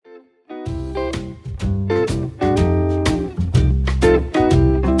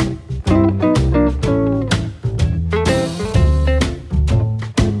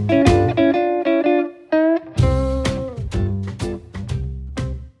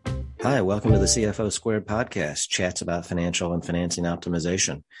Hi, welcome to the CFO Squared podcast, chats about financial and financing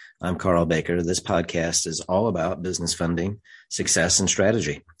optimization. I'm Carl Baker. This podcast is all about business funding, success, and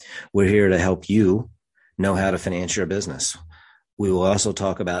strategy. We're here to help you know how to finance your business. We will also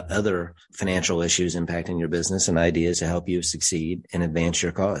talk about other financial issues impacting your business and ideas to help you succeed and advance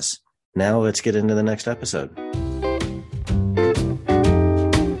your cause. Now let's get into the next episode.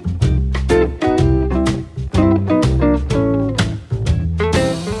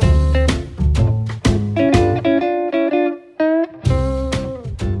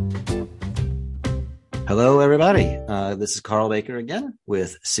 Hello, everybody. This is Carl Baker again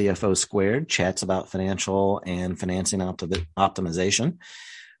with CFO Squared, chats about financial and financing optimization.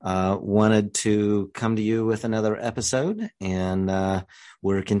 Wanted to come to you with another episode, and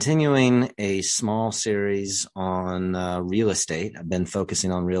we're continuing a small series on real estate. I've been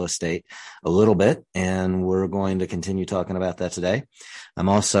focusing on real estate a little bit, and we're going to continue talking about that today. I'm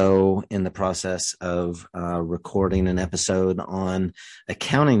also in the process of recording an episode on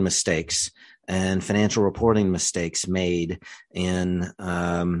accounting mistakes and financial reporting mistakes made in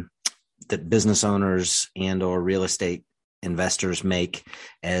that business owners and or real estate investors make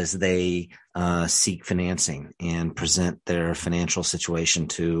as they seek financing and present their financial situation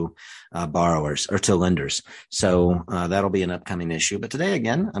to borrowers or to lenders. So that'll be an upcoming issue. But today,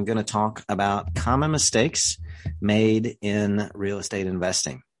 again, I'm going to talk about common mistakes made in real estate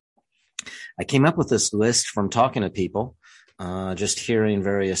investing. I came up with this list from talking to people. Just hearing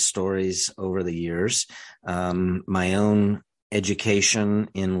various stories over the years, my own education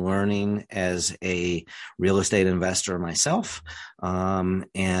in learning as a real estate investor myself,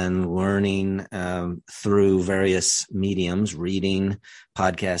 and learning through various mediums, reading,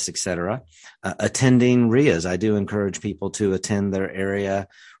 podcasts, etc. Attending RIAs. I do encourage people to attend their area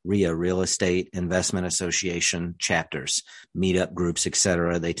RIA, Real Estate Investment Association chapters, meetup groups,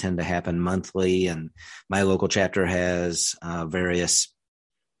 etc. They tend to happen monthly, and my local chapter has various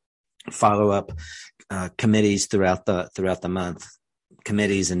follow-up committees throughout the month,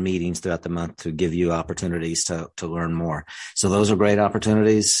 committees and meetings throughout the month to give you opportunities to learn more. So those are great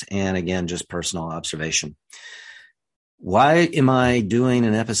opportunities, and again, just personal observation. Why am I doing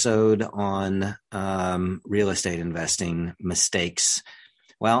an episode on real estate investing mistakes?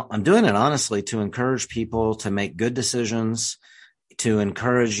 Well, I'm doing it honestly to encourage people to make good decisions, to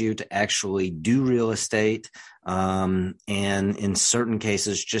encourage you to actually do real estate, and in certain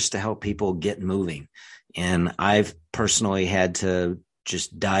cases, just to help people get moving. And I've personally had to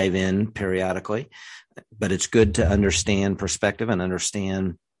just dive in periodically, but it's good to understand perspective and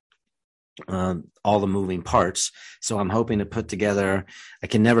understand all the moving parts. So I'm hoping to put together, I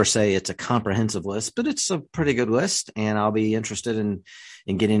can never say it's a comprehensive list, but it's a pretty good list, and I'll be interested in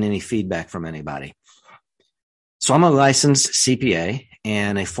getting any feedback from anybody. So I'm a licensed CPA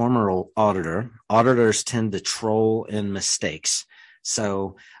and a former auditor. Auditors tend to troll in mistakes.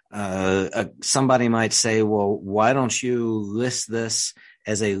 So somebody might say, well, why don't you list this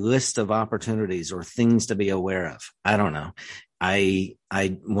as a list of opportunities or things to be aware of? I don't know.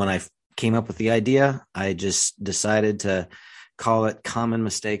 When I came up with the idea, I just decided to call it common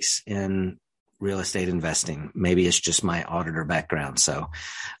mistakes in real estate investing. Maybe it's just my auditor background. So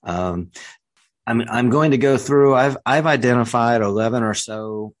I'm going to go through, I've identified 11 or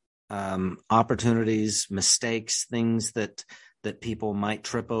so opportunities, mistakes, things that people might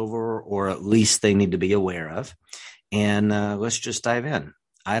trip over, or at least they need to be aware of. And let's just dive in.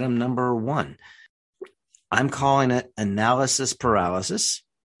 Item number 1, I'm calling it analysis paralysis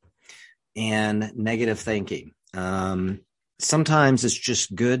and negative thinking. Sometimes it's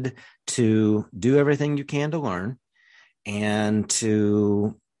just good to do everything you can to learn and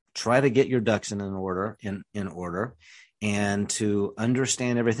to try to get your ducks in order, and to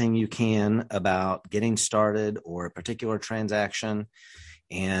understand everything you can about getting started or a particular transaction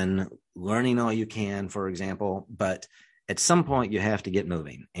and learning all you can, for example. But at some point you have to get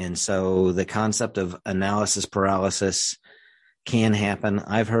moving. And so the concept of analysis paralysis can happen.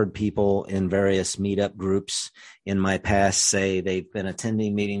 I've heard people in various meetup groups in my past say they've been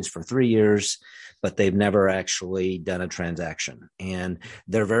attending meetings for 3 years, but they've never actually done a transaction. And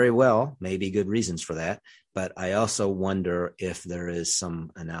there very well may be good reasons for that. But I also wonder if there is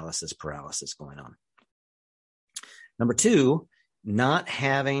some analysis paralysis going on. Number 2, not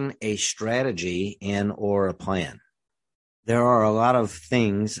having a strategy and or a plan. There are a lot of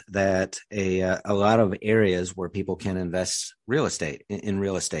things that a lot of areas where people can invest in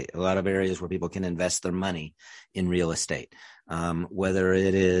real estate, a lot of areas where people can invest their money in real estate, whether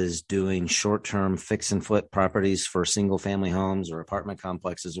it is doing short-term fix and flip properties for single family homes or apartment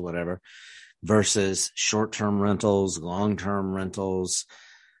complexes or whatever, versus short-term rentals, long-term rentals,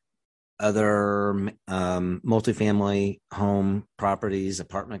 other multifamily home properties,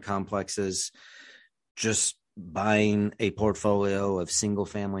 apartment complexes, just buying a portfolio of single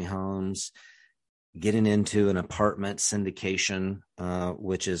family homes, getting into an apartment syndication,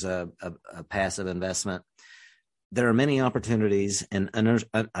 which is a passive investment. There are many opportunities, and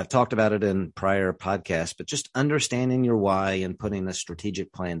I've talked about it in prior podcasts, but just understanding your why and putting a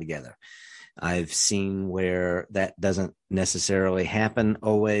strategic plan together. I've seen where that doesn't necessarily happen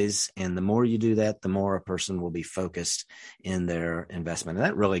always. And the more you do that, the more a person will be focused in their investment. And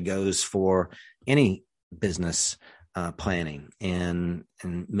that really goes for any business planning. And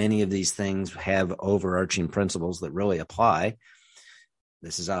many of these things have overarching principles that really apply.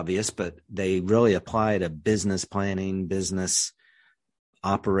 This is obvious, but they really apply to business planning, business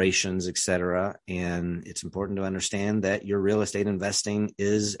operations, et cetera. And it's important to understand that your real estate investing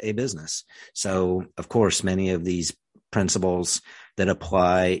is a business. So, of course, many of these principles that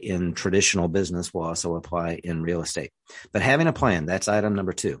apply in traditional business will also apply in real estate. But having a plan, that's item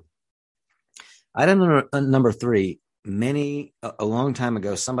number 2. Item number 3, a long time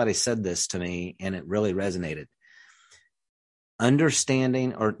ago, somebody said this to me and it really resonated.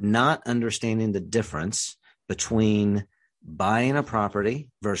 Understanding or not understanding the difference between buying a property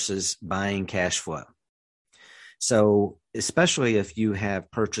versus buying cash flow. So especially if you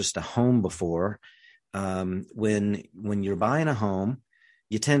have purchased a home before, when you're buying a home,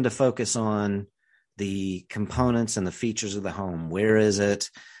 you tend to focus on the components and the features of the home. Where is it?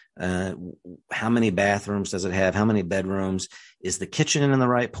 How many bathrooms does it have? How many bedrooms? Is the kitchen in the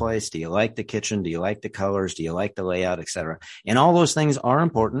right place? Do you like the kitchen? Do you like the colors? Do you like the layout, et cetera? And all those things are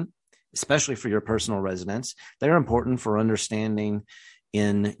important, especially for your personal residence. They're important for understanding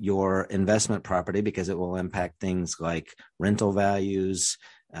in your investment property because it will impact things like rental values,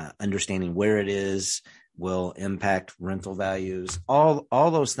 understanding where it is will impact rental values. All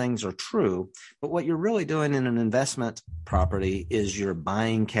those things are true, but what you're really doing in an investment property is you're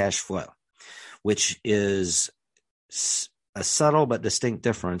buying cash flow, which is a subtle but distinct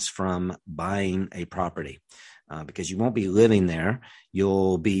difference from buying a property. Because you won't be living there.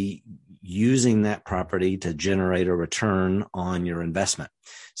 You'll be using that property to generate a return on your investment.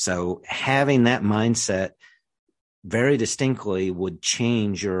 So having that mindset very distinctly would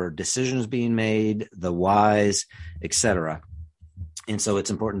change your decisions being made, the whys, et cetera. And so it's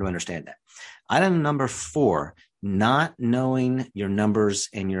important to understand that. Item number 4, not knowing your numbers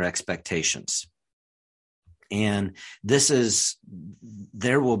and your expectations. And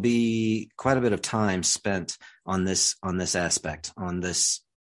there will be quite a bit of time spent on this aspect, on this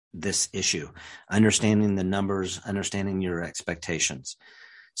issue, understanding the numbers, understanding your expectations.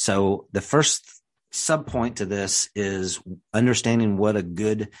 So the first subpoint to this is understanding what a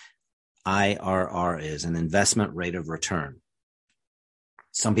good IRR is, an investment rate of return.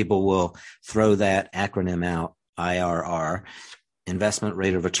 Some people will throw that acronym out, IRR. Investment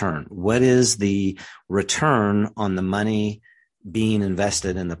rate of return. What is the return on the money being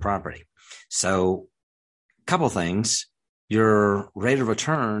invested in the property? So a couple things. Your rate of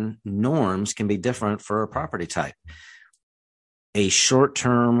return norms can be different for a property type. A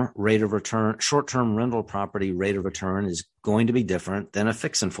short-term rental property rate of return is going to be different than a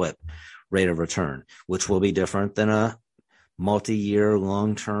fix and flip rate of return, which will be different than a multi-year,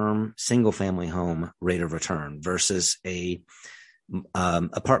 long-term single-family home rate of return versus a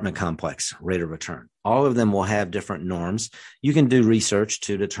apartment complex rate of return. All of them will have different norms. You can do research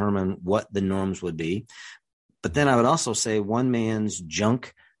to determine what the norms would be. But then I would also say one man's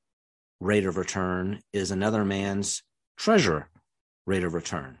junk rate of return is another man's treasure rate of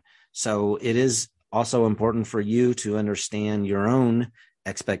return. So it is also important for you to understand your own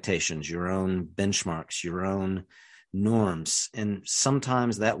expectations, your own benchmarks, your own norms. And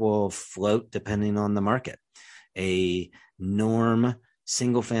sometimes that will float depending on the market. A norm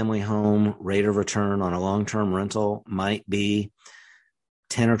single family home rate of return on a long-term rental might be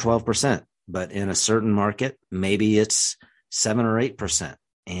 10 or 12%, but in a certain market, maybe it's 7 or 8%.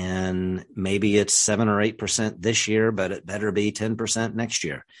 And maybe it's 7 or 8% this year, but it better be 10% next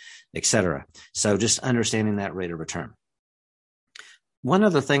year, et cetera. So just understanding that rate of return. One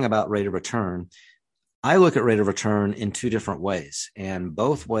other thing about rate of return, I look at rate of return in 2 different ways, and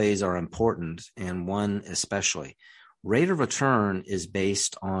both ways are important, and one especially. Rate of return is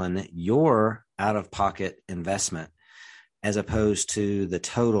based on your out-of-pocket investment as opposed to the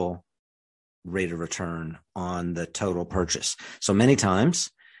total rate of return on the total purchase. So many times,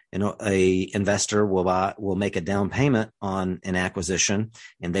 a investor will make a down payment on an acquisition,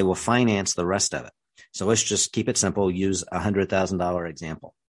 and they will finance the rest of it. So let's just keep it simple. Use a $100,000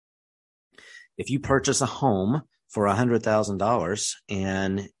 example. If you purchase a home for $100,000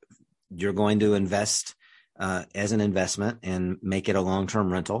 and you're going to invest as an investment and make it a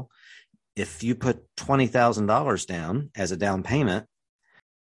long-term rental. If you put $20,000 down as a down payment,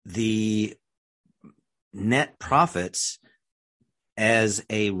 the net profits as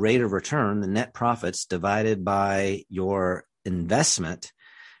a rate of return, the net profits divided by your investment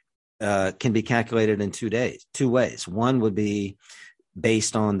can be calculated in 2 ways. One would be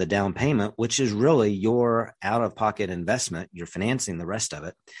based on the down payment, which is really your out-of-pocket investment. You're financing the rest of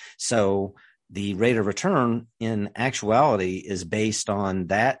it. So the rate of return in actuality is based on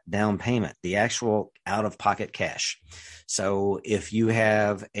that down payment, the actual out-of-pocket cash. So if you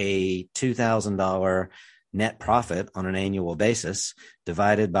have a $2,000 net profit on an annual basis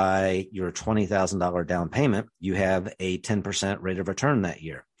divided by your $20,000 down payment, you have a 10% rate of return that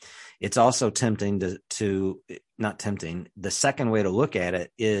year. It's also tempting to not tempting. The second way to look at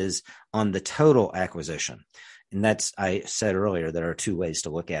it is on the total acquisition. And that's, I said earlier, there are 2 ways to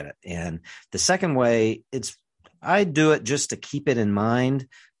look at it. And the second way, I do it just to keep it in mind.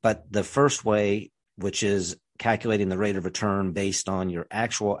 But the first way, which is calculating the rate of return based on your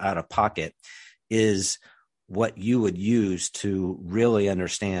actual out of pocket, is what you would use to really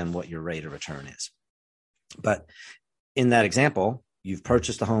understand what your rate of return is. But in that example, you've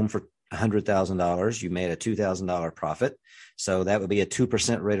purchased a home for $100,000. You made a $2,000 profit. So that would be a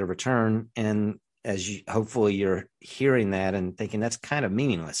 2% rate of return. And hopefully you're hearing that and thinking that's kind of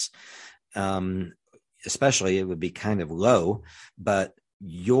meaningless. Especially it would be kind of low, but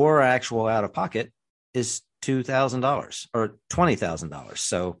your actual out of pocket is $2,000 or $20,000.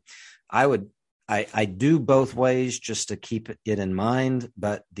 So I do both ways just to keep it in mind,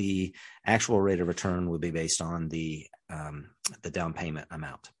 but the actual rate of return would be based on the down payment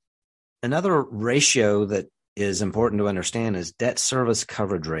amount. Another ratio that is important to understand is debt service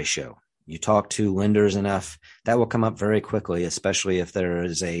coverage ratio. You talk to lenders enough, that will come up very quickly, especially if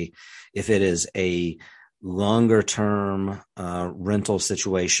it is a longer term rental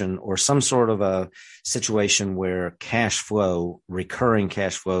situation or some sort of a situation where recurring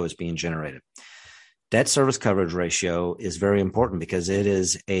cash flow is being generated. Debt service coverage ratio is very important because it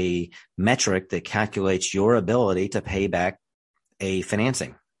is a metric that calculates your ability to pay back a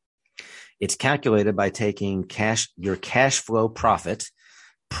financing. It's calculated by taking your cash flow profit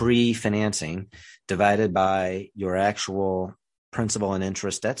pre-financing divided by your actual principal and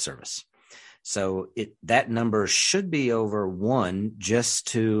interest debt service. So that number should be over 1 just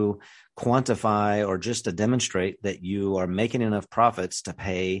to quantify or just to demonstrate that you are making enough profits to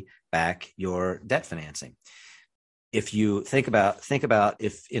pay back your debt financing. If you think about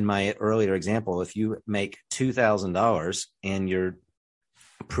if in my earlier example, if you make $2,000 and you're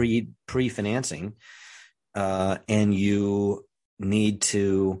pre-financing and you need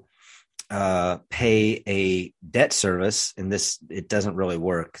to pay a debt service, and it doesn't really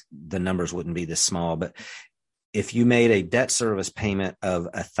work. The numbers wouldn't be this small, but if you made a debt service payment of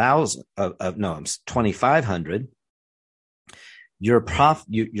 $2,500, your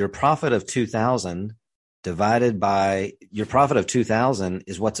profit of $2,000 divided by your profit of $2,000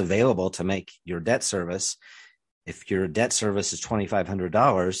 is what's available to make your debt service. If your debt service is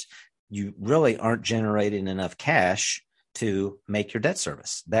 $2,500, you really aren't generating enough cash to make your debt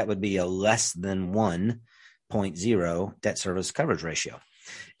service. That would be a less than 1.0 debt service coverage ratio.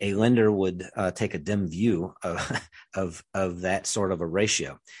 A lender would take a dim view of that sort of a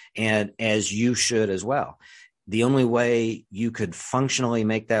ratio, and as you should as well. The only way you could functionally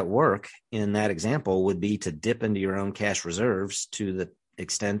make that work in that example would be to dip into your own cash reserves to the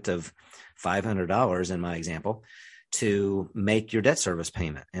extent of $500 in my example to make your debt service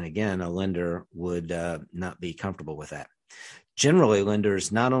payment. And again, a lender would not be comfortable with that. Generally,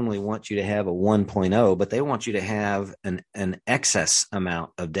 lenders not only want you to have a 1.0, but they want you to have an excess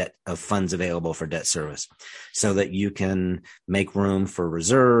amount of funds available for debt service so that you can make room for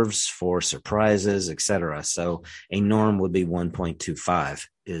reserves, for surprises, etc. So a norm would be 1.25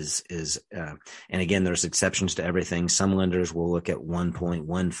 and again, there's exceptions to everything. Some lenders will look at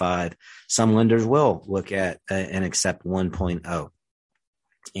 1.15. Some lenders will look at and accept 1.0.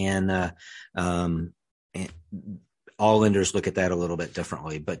 And all lenders look at that a little bit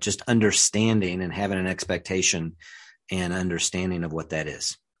differently, but just understanding and having an expectation and understanding of what that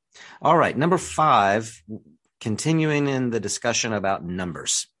is. All right. Number 5, continuing in the discussion about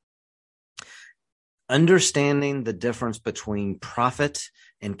numbers. Understanding the difference between profit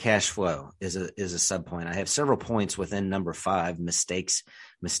and cash flow is a subpoint. I have several points within number 5, mistakes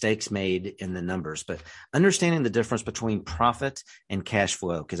made in the numbers, but understanding the difference between profit and cash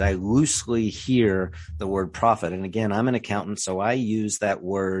flow, because I loosely hear the word profit. And again, I'm an accountant, so I use that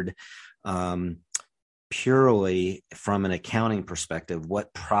word purely from an accounting perspective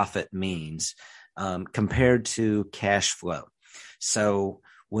what profit means compared to cash flow. So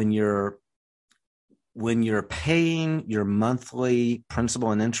when you're paying your monthly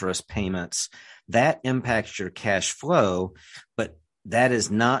principal and interest payments, that impacts your cash flow, but that is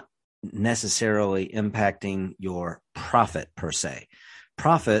not necessarily impacting your profit per se.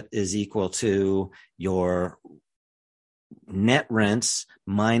 Profit is equal to your net rents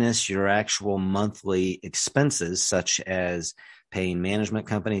minus your actual monthly expenses, such as paying management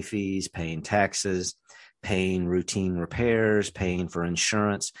company fees, paying taxes, paying routine repairs, paying for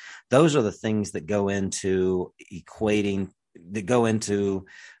insurance. Those are the things that go into subtotaling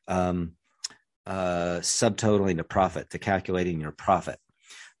the profit, to calculating your profit.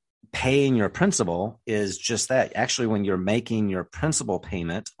 Paying your principal is just that. Actually, when you're making your principal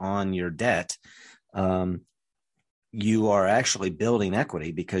payment on your debt, you are actually building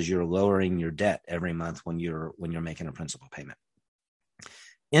equity because you're lowering your debt every month when you're making a principal payment.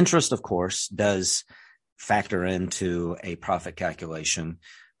 Interest, of course, does factor into a profit calculation,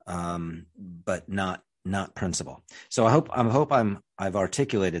 but not principal. So I hope I've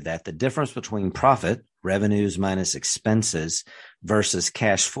articulated that the difference between profit, revenues minus expenses, versus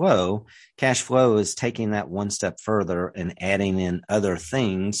cash flow. Cash flow is taking that one step further and adding in other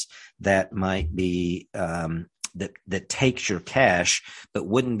things that might be that takes your cash, but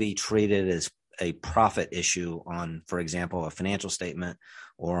wouldn't be treated as a profit issue on, for example, a financial statement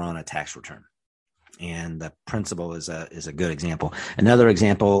or on a tax return. And the principal is a good example. Another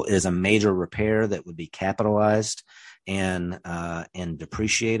example is a major repair that would be capitalized and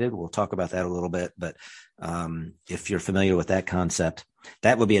depreciated. We'll talk about that a little bit, but if you're familiar with that concept,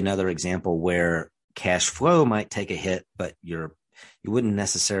 that would be another example where cash flow might take a hit, but you wouldn't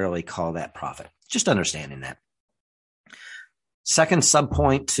necessarily call that profit. Just understanding that. Second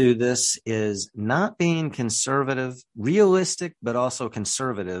subpoint to this is not being conservative, realistic, but also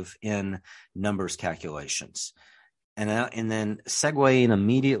conservative in numbers calculations. And then segueing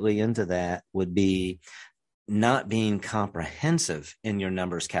immediately into that would be not being comprehensive in your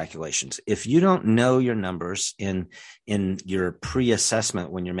numbers calculations. If you don't know your numbers in your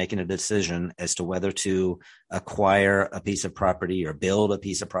pre-assessment when you're making a decision as to whether to acquire a piece of property or build a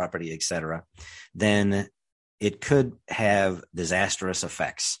piece of property, et cetera, then it could have disastrous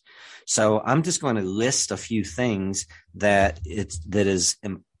effects. So I'm just going to list a few things that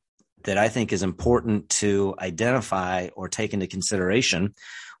I think is important to identify or take into consideration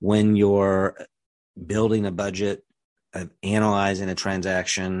when you're building a budget, analyzing a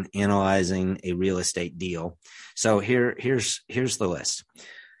transaction, analyzing a real estate deal. So here's the list.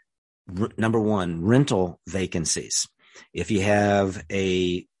 Number one, rental vacancies. If you have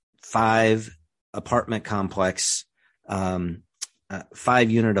a 5-unit apartment complex, and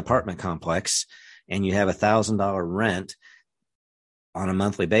you have $1,000 rent on a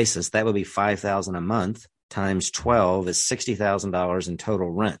monthly basis, that would be $5,000 a month times 12 is $60,000 in total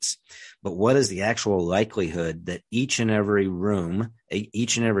rents. But what is the actual likelihood that each and every room,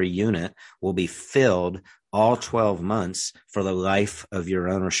 each and every unit will be filled all 12 months for the life of your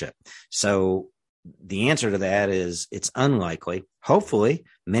ownership? So the answer to that is it's unlikely. Hopefully,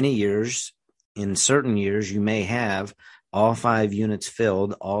 in certain years, you may have all 5 units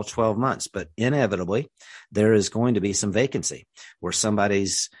filled all 12 months, but inevitably there is going to be some vacancy where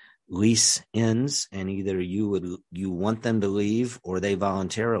somebody's lease ends and either you want them to leave or they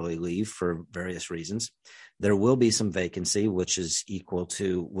voluntarily leave for various reasons. There will be some vacancy, which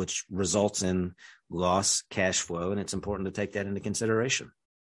results in lost cash flow, and it's important to take that into consideration.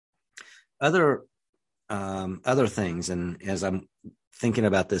 Other things, and as I'm thinking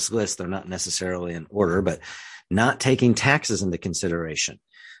about this list, they're not necessarily in order, but not taking taxes into consideration.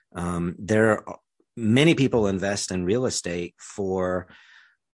 Many people invest in real estate for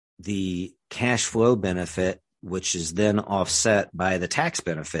the cash flow benefit, which is then offset by the tax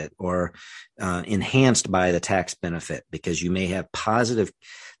benefit or enhanced by the tax benefit, because you may have the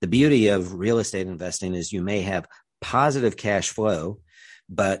beauty of real estate investing is you may have positive cash flow,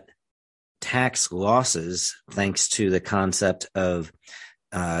 but tax losses, thanks to the concept of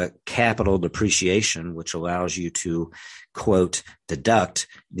capital depreciation, which allows you to, quote, deduct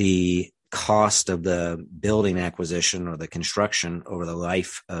the cost of the building acquisition or the construction over the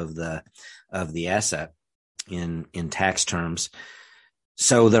life of the asset in tax terms.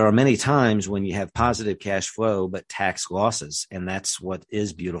 So there are many times when you have positive cash flow, but tax losses, and that's what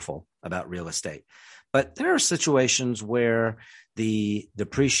is beautiful about real estate. But there are situations where the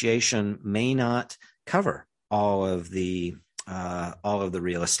depreciation may not cover all of the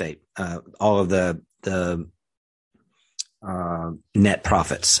real estate, all of the net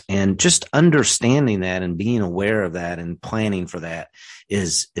profits. And just understanding that and being aware of that and planning for that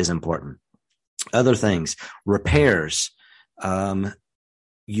is important. Other things, repairs,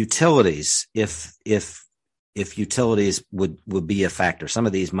 utilities, if utilities would be a factor. Some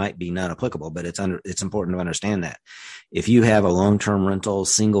of these might be not applicable, but it's important to understand that. If you have a long-term rental,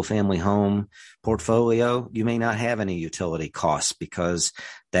 single family home portfolio, you may not have any utility costs because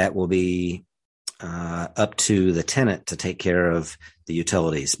that will be up to the tenant to take care of the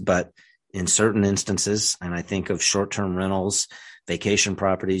utilities. But in certain instances, and I think of short-term rentals, vacation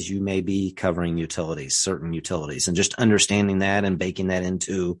properties, you may be covering utilities, certain utilities, and just understanding that and baking that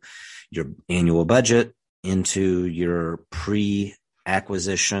into your annual budget, into your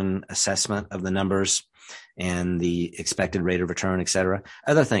pre-acquisition assessment of the numbers and the expected rate of return, et cetera.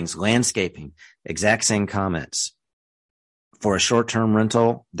 Other things, landscaping, exact same comments. For a short-term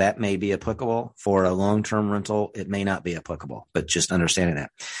rental, that may be applicable. For a long-term rental, it may not be applicable, but just understanding that.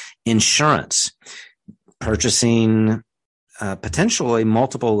 Insurance, purchasing potentially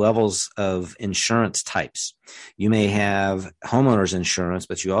multiple levels of insurance types. You may have homeowners insurance,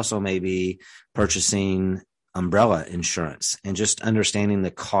 but you also may be purchasing umbrella insurance, and just understanding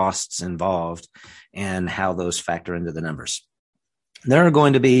the costs involved and how those factor into the numbers. There are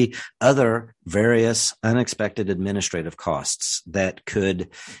going to be other various unexpected administrative costs that could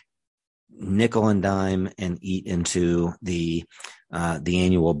nickel and dime and eat into the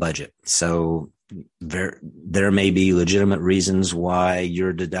annual budget. So there may be legitimate reasons why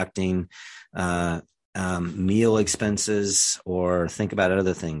you're deducting meal expenses, or think about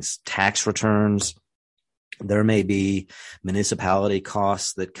other things, tax returns. There may be municipality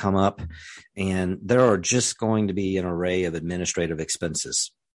costs that come up, and there are just going to be an array of administrative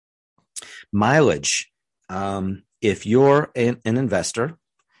expenses. Mileage. If you're an investor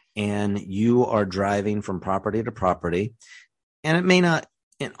and you are driving from property to property, and it may not,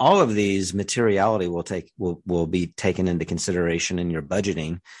 in all of these, materiality will be taken into consideration in your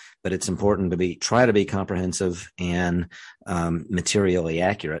budgeting, but it's important to try to be comprehensive and materially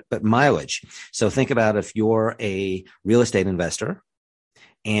accurate. But mileage. So think about if you're a real estate investor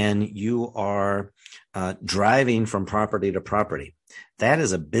and you are driving from property to property. That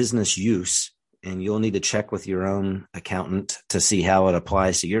is a business use, and you'll need to check with your own accountant to see how it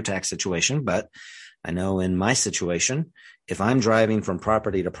applies to your tax situation. But I know in my situation, if I'm driving from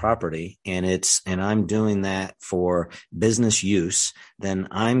property to property and I'm doing that for business use, then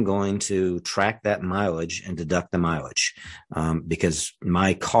I'm going to track that mileage and deduct the mileage because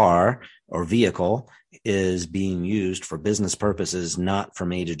my car or vehicle is being used for business purposes, not for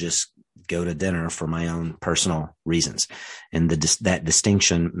me to just go to dinner for my own personal reasons. And that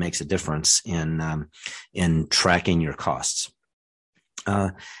distinction makes a difference in tracking your costs.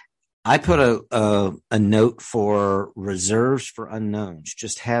 I put a note for reserves for unknowns,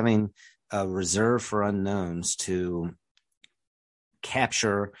 just having a reserve for unknowns to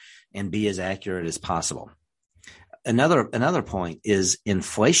capture and be as accurate as possible. Another point is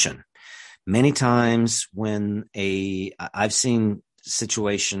inflation. Many times I've seen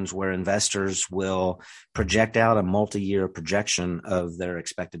situations where investors will project out a multi-year projection of their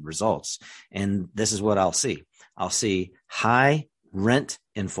expected results. And this is what I'll see. I'll see high rent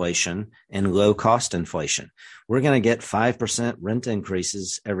inflation and low cost inflation. We're going to get 5% rent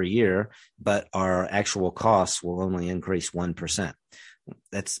increases every year, but our actual costs will only increase 1%.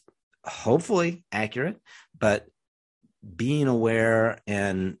 That's hopefully accurate, but being aware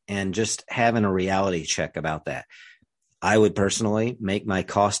and just having a reality check about that. I would personally make my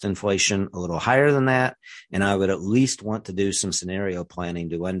cost inflation a little higher than that, and I would at least want to do some scenario planning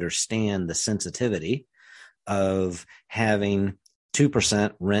to understand the sensitivity of having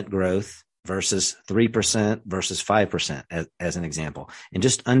 2% rent growth versus 3% versus 5% as an example, and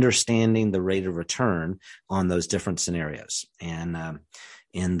just understanding the rate of return on those different scenarios. And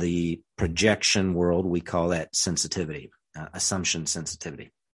in the projection world, we call that sensitivity, assumption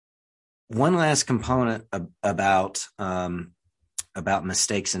sensitivity. One last component about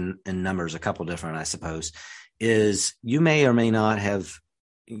mistakes in numbers, a couple different, I suppose, is you may or may not have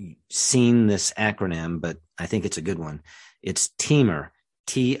seen this acronym, but I think it's a good one. It's TIMMUR,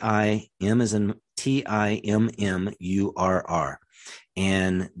 T-I-M as in T-I-M-M-U-R-R.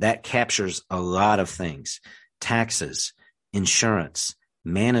 And that captures a lot of things: taxes, insurance,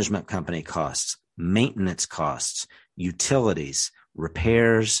 management company costs, maintenance costs, utilities,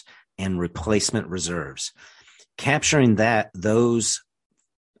 repairs, and replacement reserves. Capturing those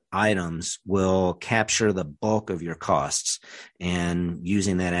items will capture the bulk of your costs, and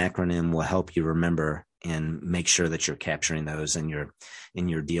using that acronym will help you remember and make sure that you're capturing those in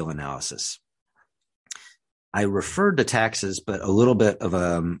your deal analysis. I referred to taxes, but a little bit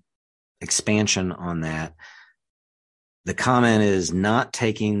of expansion on that. The comment is not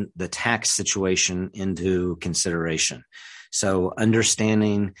taking the tax situation into consideration. So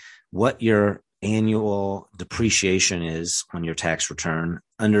understanding what your annual depreciation is on your tax return,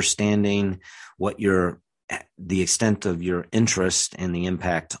 understanding what the extent of your interest and the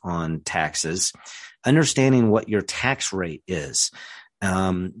impact on taxes, understanding what your tax rate is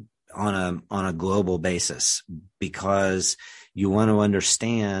on a global basis, because you want to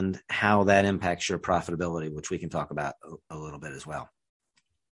understand how that impacts your profitability, which we can talk about a little bit as well.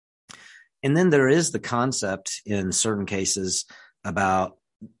 And then there is the concept in certain cases about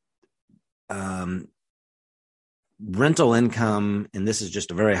rental income, and this is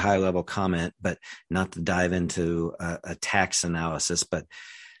just a very high level comment, but not to dive into a tax analysis, but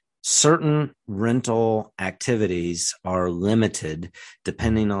certain rental activities are limited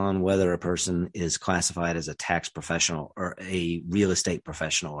depending on whether a person is classified as a tax professional or a real estate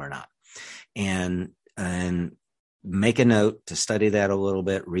professional or not. And make a note to study that a little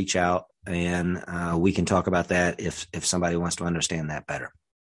bit, reach out, and we can talk about that if somebody wants to understand that better.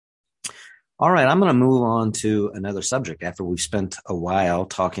 All right, I'm going to move on to another subject after we've spent a while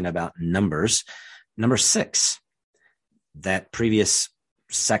talking about numbers. Number 6, that previous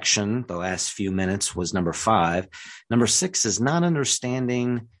section, the last few minutes, was number 5. Number 6 is not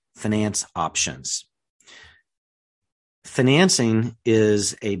understanding finance options. Financing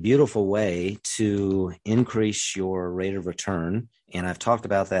is a beautiful way to increase your rate of return, and I've talked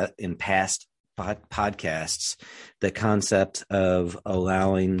about that in past podcasts, the concept of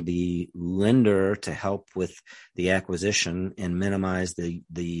allowing the lender to help with the acquisition and minimize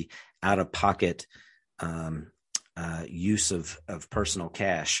the out-of-pocket use of personal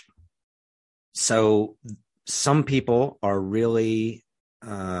cash. So some people are really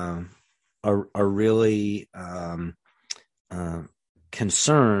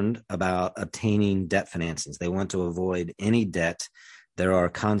concerned about obtaining debt financings. They want to avoid any debt. There are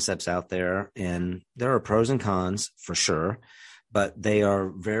concepts out there, and there are pros and cons for sure, but they are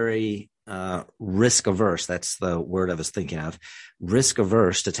very risk averse. That's the word I was thinking of. Risk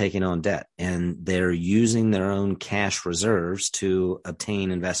averse to taking on debt, and they're using their own cash reserves to obtain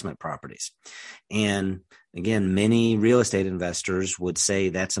investment properties. And again, many real estate investors would say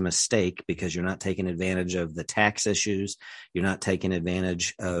that's a mistake because you're not taking advantage of the tax issues. You're not taking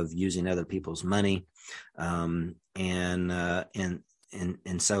advantage of using other people's money. And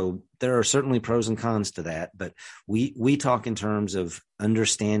so there are certainly pros and cons to that, but we talk in terms of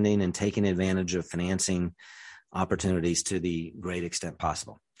understanding and taking advantage of financing opportunities to the great extent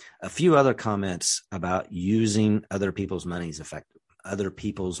possible. A few other comments about using other people's money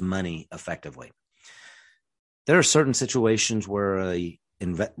effectively. There are certain situations where a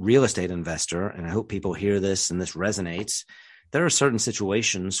real estate investor, and I hope people hear this and this resonates, there are certain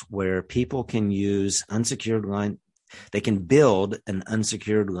situations where people can use they can build an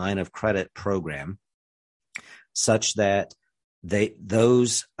unsecured line of credit program such that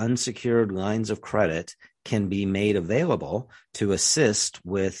those unsecured lines of credit can be made available to assist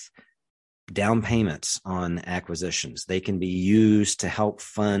with down payments on acquisitions. They can be used to help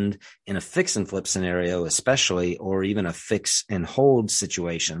fund in a fix and flip scenario, especially, or even a fix and hold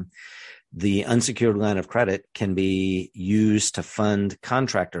situation. The unsecured line of credit can be used to fund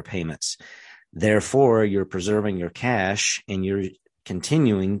contractor payments. Therefore, you're preserving your cash and you're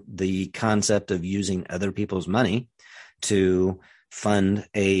continuing the concept of using other people's money to fund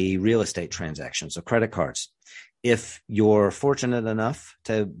a real estate transaction. So credit cards. If you're fortunate enough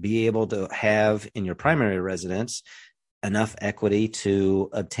to be able to have in your primary residence enough equity to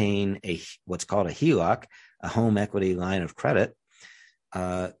obtain what's called a HELOC, a home equity line of credit,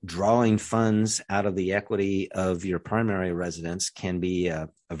 drawing funds out of the equity of your primary residence can be a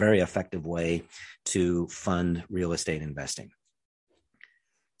very effective way to fund real estate investing.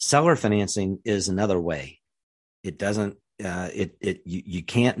 Seller financing is another way. It doesn't, you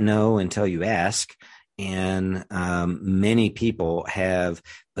can't know until you ask. And many people have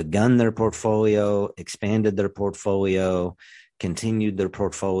begun their portfolio, expanded their portfolio, continued their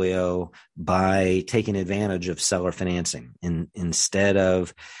portfolio by taking advantage of seller financing. And instead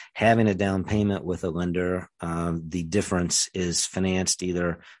of having a down payment with a lender, the difference is financed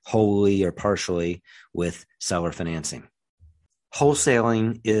either wholly or partially with seller financing.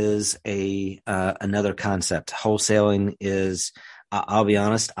 Wholesaling is another concept. Wholesaling is, I'll be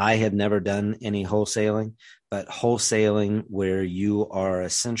honest, I have never done any wholesaling, but wholesaling where you are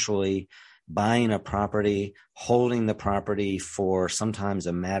essentially buying a property, holding the property for sometimes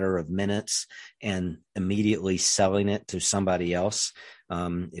a matter of minutes, and immediately selling it to somebody else.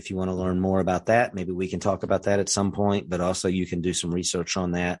 If you want to learn more about that, maybe we can talk about that at some point, but also you can do some research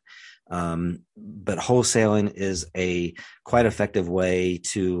on that. But wholesaling is a quite effective way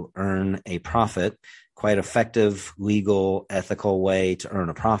to earn a profit, quite effective, legal, ethical way to earn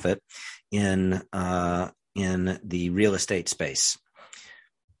a profit in the real estate space.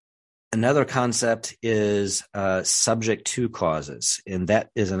 Another concept is subject to clauses, and that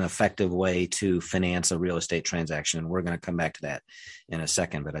is an effective way to finance a real estate transaction. We're going to come back to that in a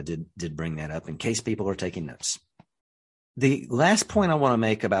second, but I did bring that up in case people are taking notes. The last point I want to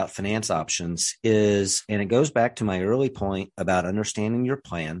make about finance options is, and it goes back to my early point about understanding your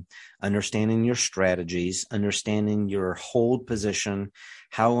plan, understanding your strategies, understanding your hold position,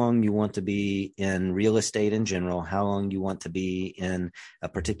 how long you want to be in real estate in general, how long you want to be in a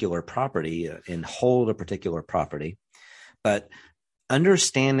particular property and hold a particular property. But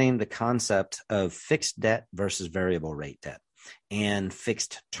understanding the concept of fixed debt versus variable rate debt and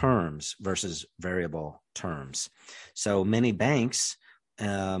fixed terms versus variable terms. So many banks,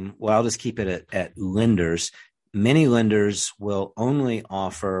 I'll just keep it at lenders. Many lenders will only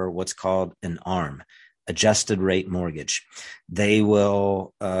offer what's called an ARM, adjusted rate mortgage. They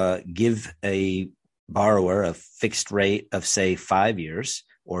will give a borrower a fixed rate of, say, 5 years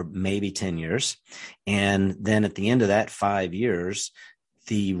or maybe 10 years. And then at the end of that 5 years,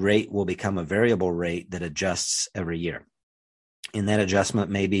 the rate will become a variable rate that adjusts every year. And that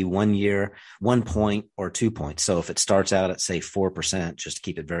adjustment may be 1 year, 1 point or 2 points. So if it starts out at, say, 4%, just to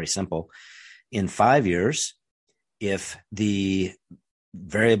keep it very simple, in 5 years, if the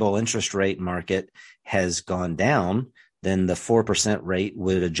variable interest rate market has gone down, then the 4% rate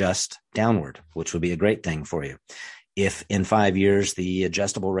would adjust downward, which would be a great thing for you. If in 5 years the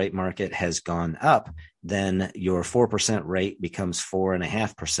adjustable rate market has gone up, then your 4% rate becomes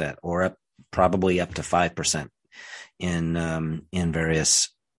 4.5% or probably up to 5%. In various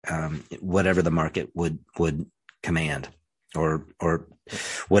whatever the market would command, or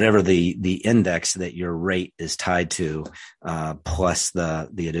whatever the index that your rate is tied to, plus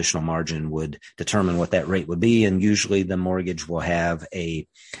the additional margin would determine what that rate would be. And usually the mortgage will have a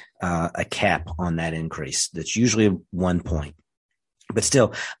cap on that increase. That's usually 1 point. But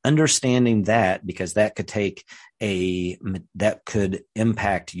still, understanding that, because that could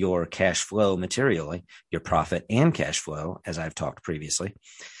impact your cash flow materially, your profit and cash flow, as I've talked previously.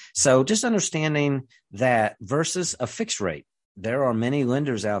 So just understanding that versus a fixed rate. There are many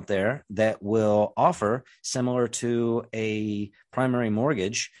lenders out there that will offer, similar to a primary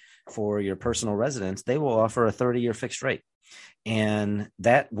mortgage for your personal residence, they will offer a 30-year fixed rate. And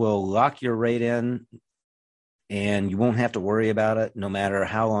that will lock your rate in, and you won't have to worry about it no matter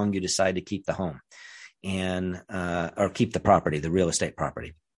how long you decide to keep the home and or keep the property, the real estate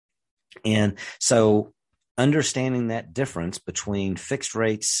property. And so understanding that difference between fixed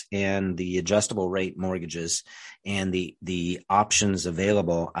rates and the adjustable rate mortgages and the options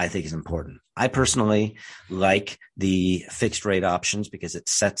available, I think is important. I personally like the fixed rate options because it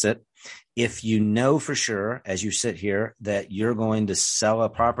sets it. If you know for sure, as you sit here, that you're going to sell a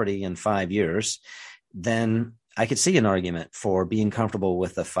property in 5 years, then I could see an argument for being comfortable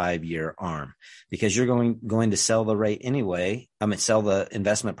with a 5-year ARM, because you're going to sell the rate anyway. Sell the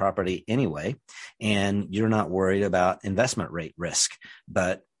investment property anyway, and you're not worried about investment rate risk.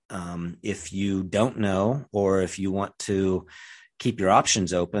 But if you don't know, or if you want to keep your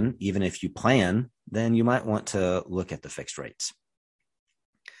options open, even if you plan, then you might want to look at the fixed rates.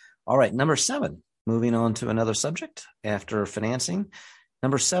 All right, number 7, moving on to another subject after financing.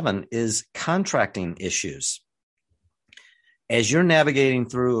 Number 7 is contracting issues. As you're navigating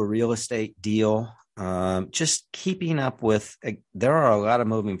through a real estate deal, just keeping up with, there are a lot of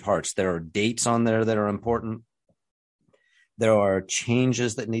moving parts. There are dates on there that are important. There are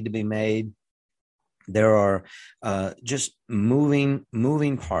changes that need to be made. There are just moving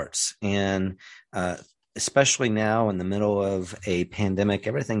parts. And especially now in the middle of a pandemic,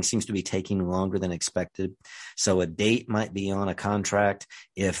 everything seems to be taking longer than expected. So a date might be on a contract.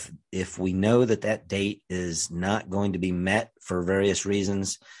 If we know that date is not going to be met for various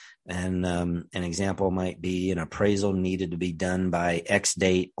reasons, and an example might be an appraisal needed to be done by X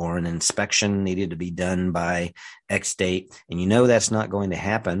date, or an inspection needed to be done by X date, and you know that's not going to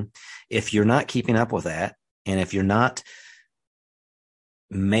happen. If you're not keeping up with that, and if you're not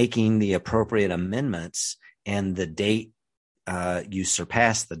making the appropriate amendments, and the date you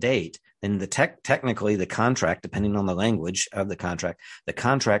surpass the date, then technically the contract, depending on the language of the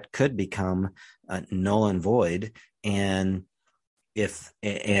contract could become null and void. And if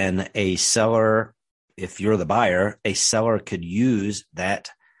a seller, if you're the buyer, a seller could use that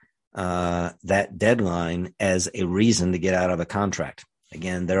deadline as a reason to get out of a contract.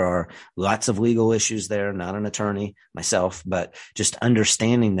 Again, there are lots of legal issues there, not an attorney myself, but just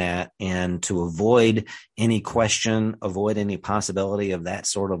understanding that and to avoid any question, avoid any possibility of that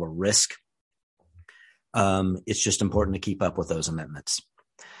sort of a risk. It's just important to keep up with those amendments.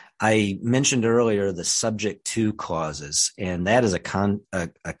 I mentioned earlier the subject to clauses, and that is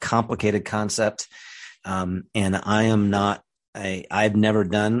a complicated concept. And I am not I've never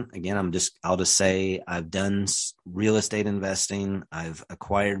done, again, I'll just say I've done real estate investing. I've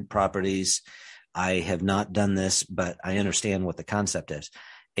acquired properties. I have not done this, but I understand what the concept is.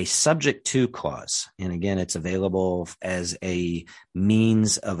 A subject to clause. And again, it's available as a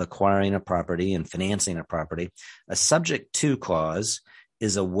means of acquiring a property and financing a property. A subject to clause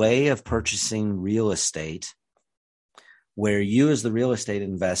is a way of purchasing real estate where you as the real estate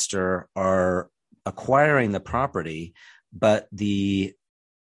investor are acquiring the property, but the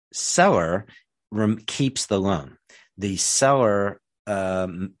seller keeps the loan. The seller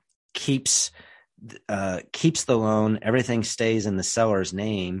keeps the loan. Everything stays in the seller's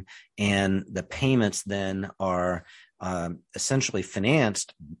name, and the payments then are essentially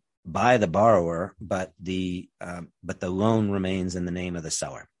financed by the borrower, but the loan remains in the name of the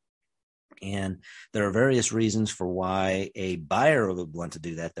seller. And there are various reasons for why a buyer would want to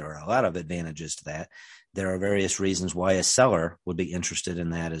do that. There are a lot of advantages to that. There are various reasons why a seller would be interested in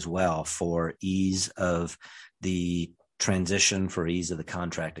that as well, for ease of the transition, for ease of the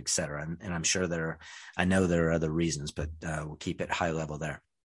contract, et cetera. And I'm sure I know there are other reasons, but we'll keep it high level there.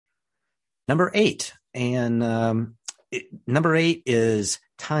 Number 8. Number 8 is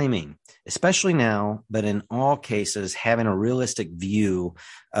timing, especially now, but in all cases, having a realistic view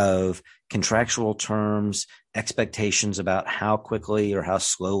of contractual terms, expectations about how quickly or how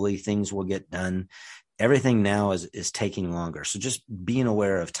slowly things will get done. Everything now is taking longer. So just being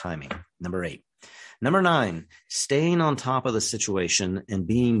aware of timing. Number 8. Number 9, staying on top of the situation and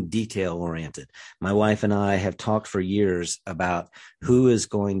being detail oriented. My wife and I have talked for years about who is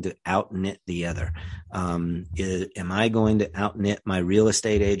going to outknit the other. Am I going to outknit my real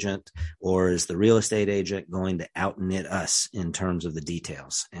estate agent, or is the real estate agent going to outknit us in terms of the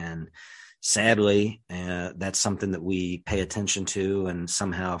details? And sadly, that's something that we pay attention to and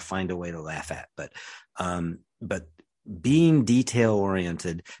somehow find a way to laugh at. But being detail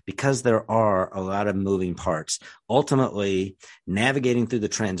oriented, because there are a lot of moving parts, ultimately navigating through the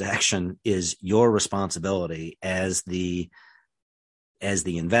transaction is your responsibility as the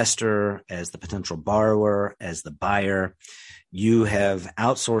investor, as the potential borrower, as the buyer. You have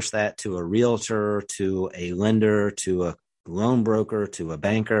outsourced that to a realtor, to a lender, to a loan broker, to a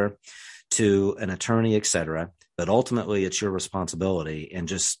banker, to an attorney, et cetera. But ultimately it's your responsibility, and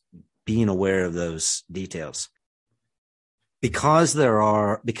just being aware of those details. Because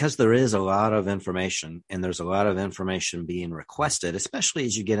there is a lot of information, and there's a lot of information being requested, especially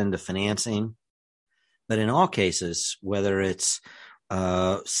as you get into financing. But in all cases, whether it's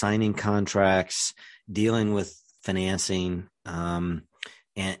signing contracts, dealing with financing, and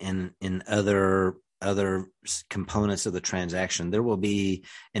in other components of the transaction, there will be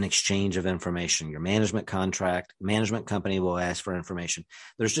an exchange of information. Your management company will ask for information.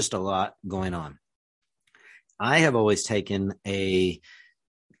 There's just a lot going on. I have always taken a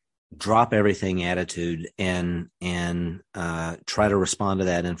drop everything attitude and try to respond to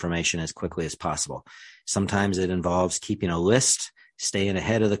that information as quickly as possible. Sometimes it involves keeping a list, staying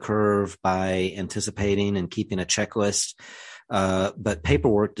ahead of the curve by anticipating and keeping a checklist. But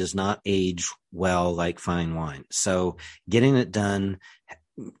paperwork does not age well like fine wine. So getting it done,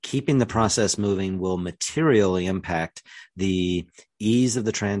 keeping the process moving will materially impact the ease of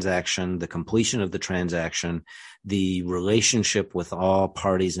the transaction, the completion of the transaction, the relationship with all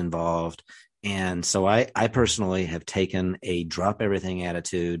parties involved. And so I personally have taken a drop everything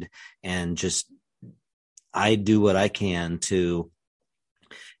attitude, and I do what I can to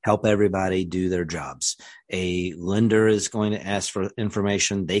help everybody do their jobs. A lender is going to ask for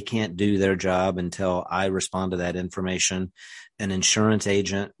information. They can't do their job until I respond to that information. An insurance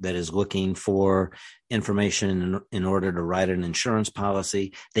agent that is looking for information in order to write an insurance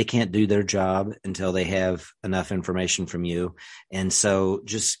policy, they can't do their job until they have enough information from you. And so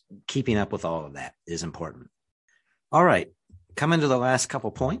just keeping up with all of that is important. All right, coming to the last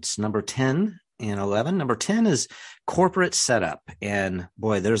couple points, number 10 and 11. Number 10 is corporate setup. And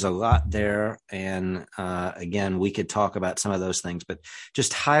boy, there's a lot there. And again, we could talk about some of those things, but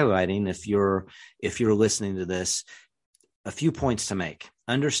just highlighting, if you're listening to this, a few points to make.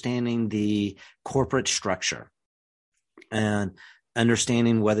 Understanding the corporate structure and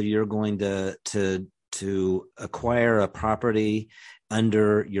understanding whether you're going to acquire a property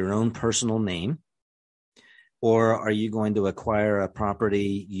under your own personal name, Or are you going to acquire a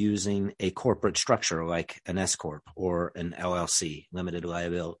property using a corporate structure like an S Corp or an LLC, limited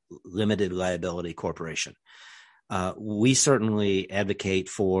liability corporation? We certainly advocate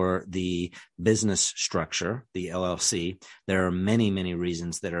for the business structure, the LLC. There are many, many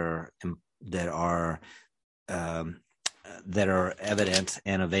reasons that are evident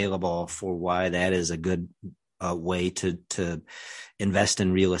and available for why that is a good way to invest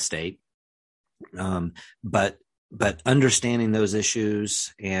in real estate. But understanding those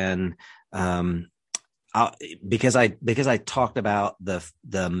issues and because I talked about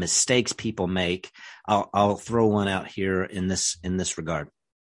the mistakes people make, I'll throw one out here in this regard.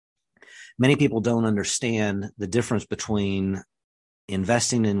 Many people don't understand the difference between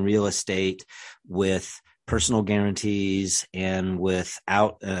investing in real estate with personal guarantees and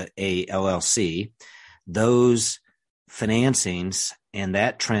without a LLC. Those financings and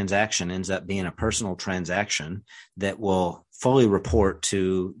that transaction ends up being a personal transaction that will fully report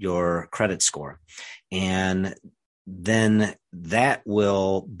to your credit score. And then that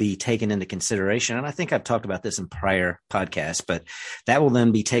will be taken into consideration. And I think I've talked about this in prior podcasts, but that will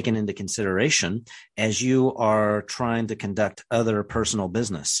then be taken into consideration as you are trying to conduct other personal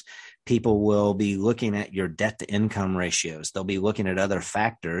business. People will be looking at your debt to income ratios. They'll be looking at other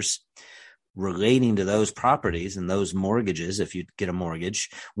factors relating to those properties and those mortgages, if you get a mortgage,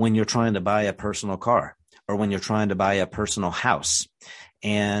 when you're trying to buy a personal car or when you're trying to buy a personal house.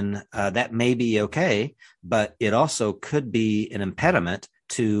 And that may be okay, but it also could be an impediment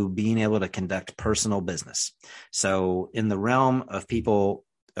to being able to conduct personal business. So in the realm of people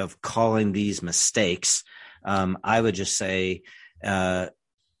of calling these mistakes, I would just say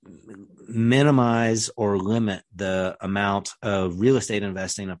minimize or limit the amount of real estate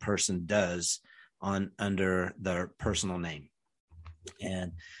investing a person does under their personal name.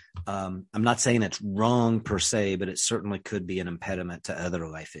 And I'm not saying it's wrong per se, but it certainly could be an impediment to other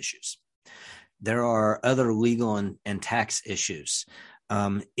life issues. There are other legal and tax issues.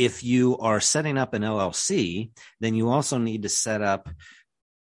 If you are setting up an LLC, then you also need to set up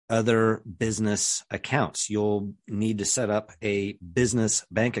other business accounts. You'll need to set up a business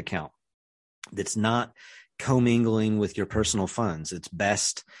bank account that's not commingling with your personal funds. It's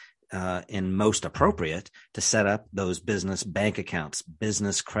best and most appropriate to set up those business bank accounts,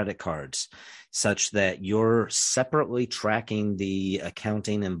 business credit cards, such that you're separately tracking the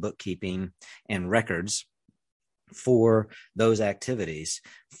accounting and bookkeeping and records for those activities,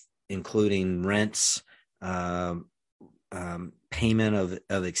 including rents, payment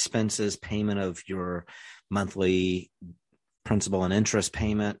of expenses, payment of your monthly principal and interest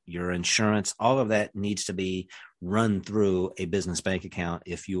payment, your insurance. All of that needs to be run through a business bank account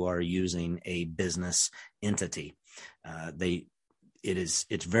if you are using a business entity.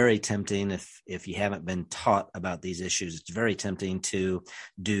 It's very tempting if you haven't been taught about these issues. It's very tempting to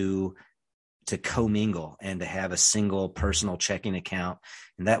commingle and to have a single personal checking account,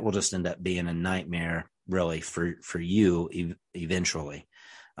 and that will just end up being a nightmare, really, for you eventually.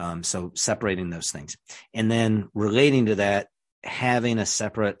 So separating those things, and then relating to that, having a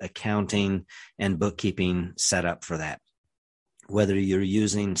separate accounting and bookkeeping set up for that. Whether you're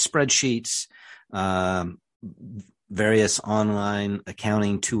using spreadsheets, various online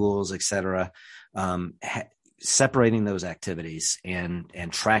accounting tools, etc., separating those activities and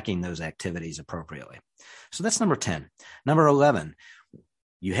tracking those activities appropriately. So that's number 10. Number 11,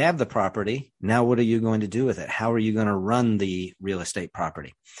 you have the property. Now, what are you going to do with it? How are you going to run the real estate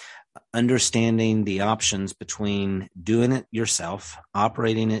property? Understanding the options between doing it yourself,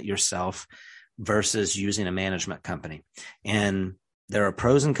 operating it yourself, versus using a management company. And there are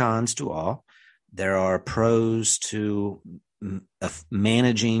pros and cons to all. There are pros to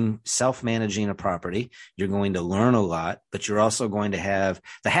self-managing a property. You're going to learn a lot, but you're also going to have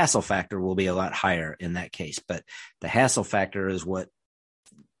the hassle factor will be a lot higher in that case. But the hassle factor is what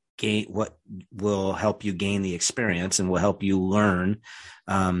will help you gain the experience and will help you learn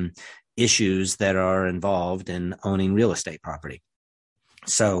issues that are involved in owning real estate property.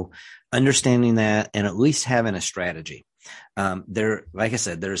 So understanding that and at least having a strategy. Like I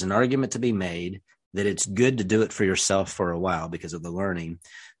said, there's an argument to be made that it's good to do it for yourself for a while because of the learning,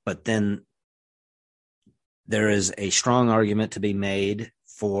 but then there is a strong argument to be made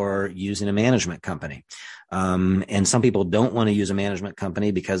for using a management company. And some people don't want to use a management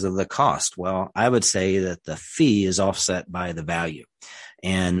company because of the cost. Well, I would say that the fee is offset by the value,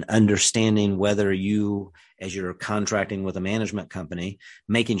 and understanding whether you, as you're contracting with a management company,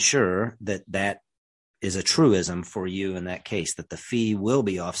 making sure that that is a truism for you in that case, that the fee will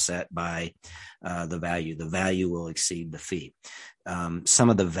be offset by the value. The value will exceed the fee. Some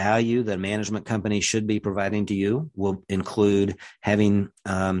of the value that a management company should be providing to you will include keeping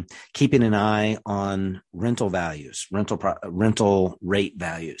an eye on rental values, rental rate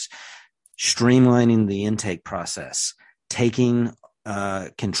values, streamlining the intake process, taking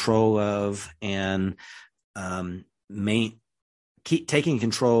control of and taking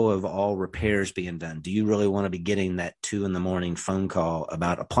control of all repairs being done. Do you really want to be getting that 2 a.m. phone call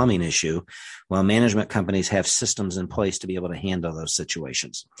about a plumbing issue? Well, management companies have systems in place to be able to handle those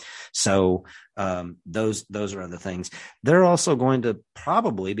situations. So those are other things. They're also going to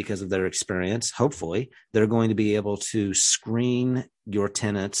probably, because of their experience, hopefully, they're going to be able to screen your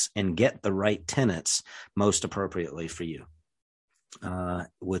tenants and get the right tenants most appropriately for you,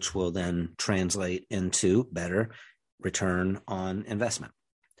 which will then translate into better return on investment.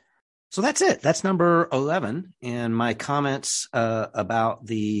 So that's it. That's number 11. And my comments about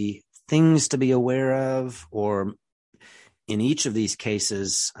the things to be aware of, or in each of these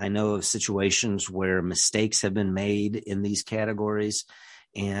cases, I know of situations where mistakes have been made in these categories.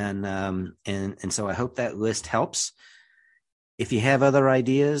 And so I hope that list helps. If you have other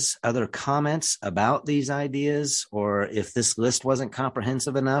ideas, other comments about these ideas, or if this list wasn't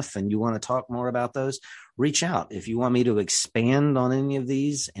comprehensive enough and you want to talk more about those, reach out. If you want me to expand on any of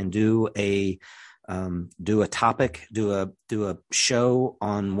these and do a topic, do a show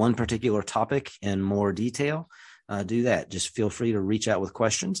on one particular topic in more detail, do that. Just feel free to reach out with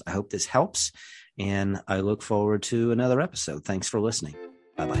questions. I hope this helps, and I look forward to another episode. Thanks for listening.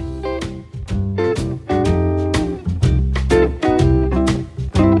 Bye-bye.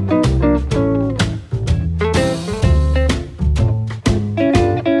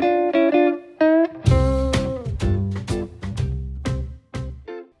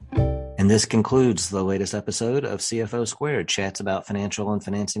 This concludes the latest episode of CFO Squared, chats about financial and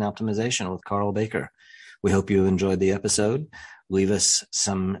financing optimization with Carl Baker. We hope you enjoyed the episode. Leave us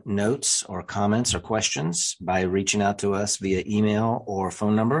some notes or comments or questions by reaching out to us via email or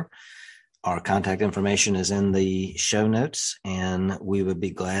phone number. Our contact information is in the show notes, and we would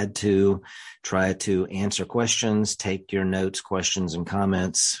be glad to try to answer questions, take your notes, questions, and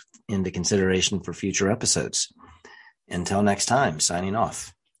comments into consideration for future episodes. Until next time, signing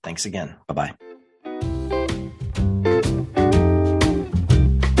off. Thanks again. Bye-bye.